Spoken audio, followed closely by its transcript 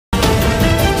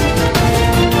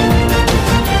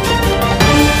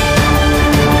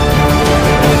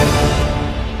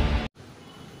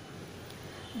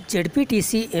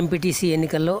ZPTC MPTC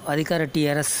ఎన్నికల్లో అధికార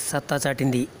TRS సత్తా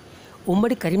చాటింది.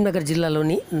 ఉమ్మడి కరీంనగర్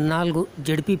జిల్లాలోని 4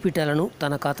 జెడ్పీ పీఠాలను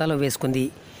తన ఖాతాలో వేసుకుంది.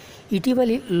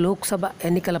 ఇటీవలి లోక్సభ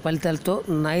ఎన్నికల ఫలితాలతో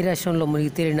నైరాశ్యంలో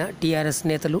మునిగి తేలిన టీఆర్ఎస్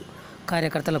నేతలు,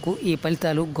 కార్యకర్తలకు ఈ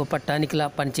ఫలితాలు గొప్ప టానిక్లా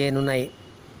పనిచేయనున్నాయి.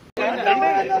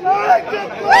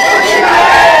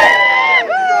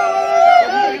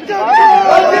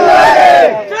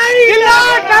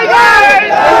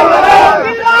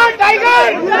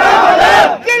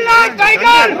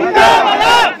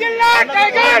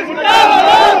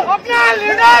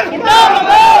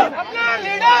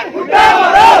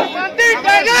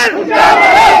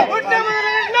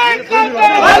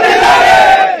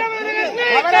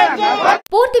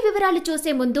 పూర్తి వివరాలు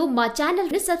చూసే ముందు మా ఛానల్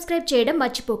ని సబ్స్క్రైబ్ చేయడం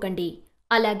మర్చిపోకండి.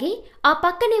 అలాగే ఆ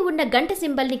పక్కనే ఉన్న గంట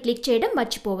సింబల్ ని క్లిక్ చేయడం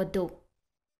మర్చిపోవద్దు.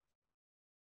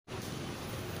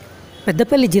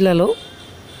 పెద్దపల్లి జిల్లాలో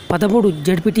 13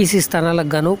 జెడ్పీటీసీ స్థానాలకు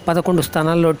గాను 11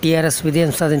 స్థానాల్లో టీఆర్ఎస్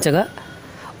విజయం సాధించగా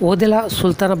ఓదెల,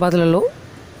 సుల్తానాబాద్లలో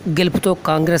గెలుపుతో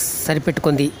కాంగ్రెస్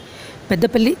సరిపెట్టుకుంది.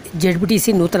 పెద్దపల్లి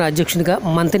జెడ్పీటీసీ నూతన అధ్యక్షునిగా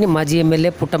మంత్రి మాజీ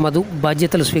ఎమ్మెల్యే పుట్టమధు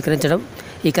బాధ్యతలు స్వీకరించడం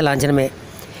ఇక లాంఛనమే.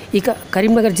 ఇక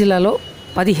కరీంనగర్ జిల్లాలో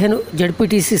 15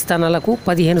 జెడ్పీటీసీ స్థానాలకు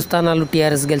 15 స్థానాలు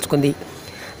టీఆర్ఎస్ గెలుచుకుంది.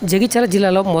 జగిత్యాల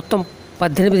జిల్లాలో మొత్తం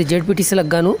 18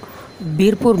 జెడ్పీటీసీలకు గాను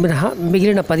బీర్పూర్ మినహా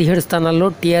మిగిలిన 17 స్థానాల్లో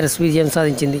టీఆర్ఎస్ విజయం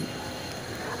సాధించింది.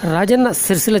 రాజన్న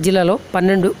సిరిసిల్ల జిల్లాలో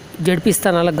 12 జెడ్పీ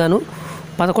స్థానాలకు గాను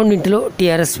 11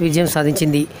 టీఆర్ఎస్ విజయం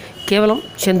సాధించింది. కేవలం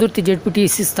చందుర్తి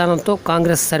జెడ్పీటీసీ స్థానంతో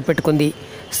కాంగ్రెస్ సరిపెట్టుకుంది.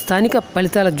 స్థానిక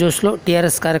ఫలితాల జోష్లో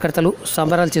టీఆర్ఎస్ కార్యకర్తలు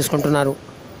సంబరాలు చేసుకుంటున్నారు.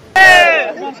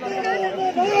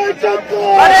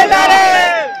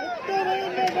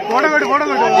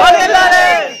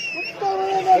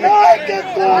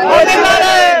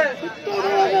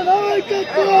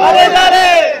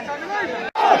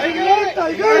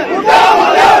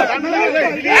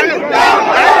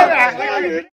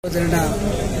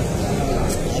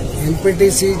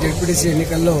 ఎంపీటీసీ జెడ్పీటీసీ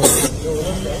ఎన్నికల్లో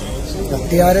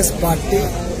టీఆర్ఎస్ పార్టీ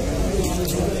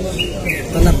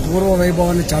తన పూర్వ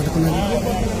వైభవాన్ని చాటుకున్నది.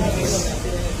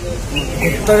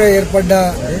 కొత్తగా ఏర్పడ్డ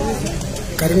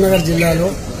కరీంనగర్ జిల్లాలో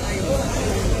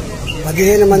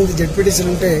 15 మంది జెడ్పీటీసీలు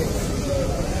ఉంటే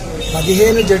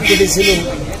 15 జెడ్పీటీసీలు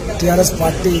టీఆర్ఎస్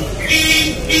పార్టీ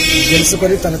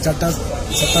గెలుచుకొని తన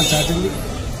సత్తా చాటింది.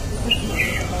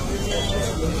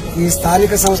 ఈ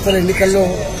స్థానిక సంస్థల ఎన్నికల్లో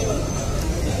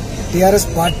టీఆర్ఎస్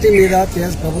పార్టీ మీద,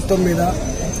 టీఆర్ఎస్ ప్రభుత్వం మీద,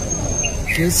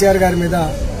 కేసీఆర్ గారి మీద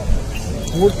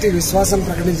పూర్తి విశ్వాసం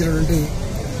ప్రకటించినటువంటి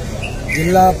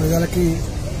జిల్లా ప్రజలకి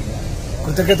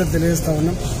కృతజ్ఞతలు తెలియజేస్తా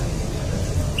ఉన్నాం.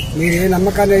 మీరు ఏ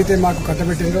నమ్మకాన్ని అయితే మాకు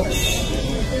కట్టబెట్టిందో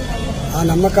ఆ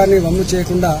నమ్మకాన్ని వమ్ము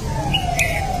చేయకుండా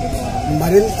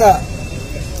మరింత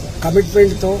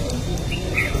కమిట్మెంట్తో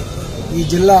ఈ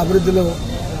జిల్లా అభివృద్ధిలో,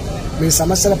 మీ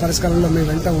సమస్యల పరిష్కారంలో మేము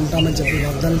వెంట ఉంటామని చెప్పి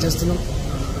వాగ్దానం చేస్తున్నాం.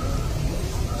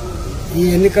 ఈ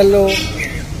ఎన్నికల్లో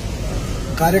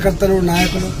కార్యకర్తలు,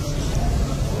 నాయకులు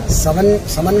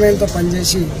సమన్వయంతో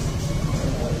పనిచేసి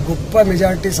గొప్ప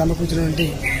మెజారిటీ సమకూర్చినటువంటి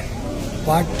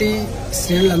పార్టీ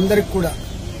శ్రేణులందరికీ కూడా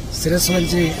శిరస్సు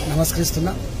వంచి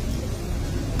నమస్కరిస్తున్నా.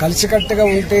 కలిసికట్టుగా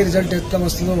ఉంటే రిజల్ట్ ఎట్లా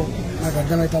వస్తుందో నాకు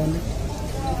అర్థమవుతా ఉంది.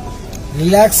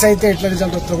 రిలాక్స్ అయితే ఎట్లా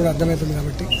రిజల్ట్ వస్తుందో కూడా అర్థమవుతుంది.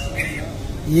 కాబట్టి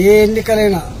ఏ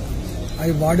ఎన్నికలైనా,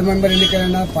 అవి వార్డు మెంబర్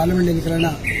ఎన్నికలైనా, పార్లమెంట్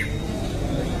ఎన్నికలైనా,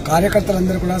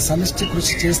 కార్యకర్తలందరూ కూడా సమిష్టి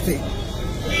కృషి చేస్తే,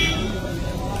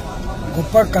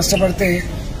 గొప్ప కష్టపడితే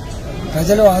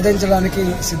ప్రజలు ఆదరించడానికి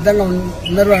సిద్ధంగా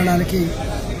ఉన్నారు అనడానికి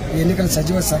ఈ ఎన్నికల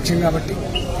సజీవ సాక్ష్యం. కాబట్టి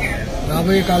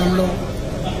రాబోయే కాలంలో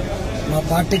మా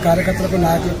పార్టీ కార్యకర్తలకు,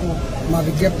 నాయకులకు మా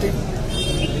విజ్ఞప్తి,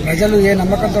 ప్రజలు ఏ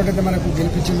నమ్మకంతో అయితే మనకు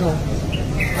గెలిపించిందో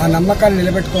ఆ నమ్మకాన్ని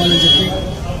నిలబెట్టుకోవాలని చెప్పి,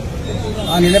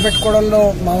 ఆ నిలబెట్టుకోవడంలో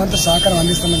మా వంతు సహకారం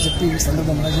అందిస్తామని చెప్పి ఈ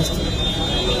సందర్భం అందజేస్తూ,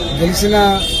 గెలిచిన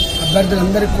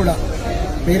అభ్యర్థులందరికీ కూడా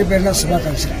పేరు పేరున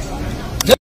శుభాకాంక్షలు.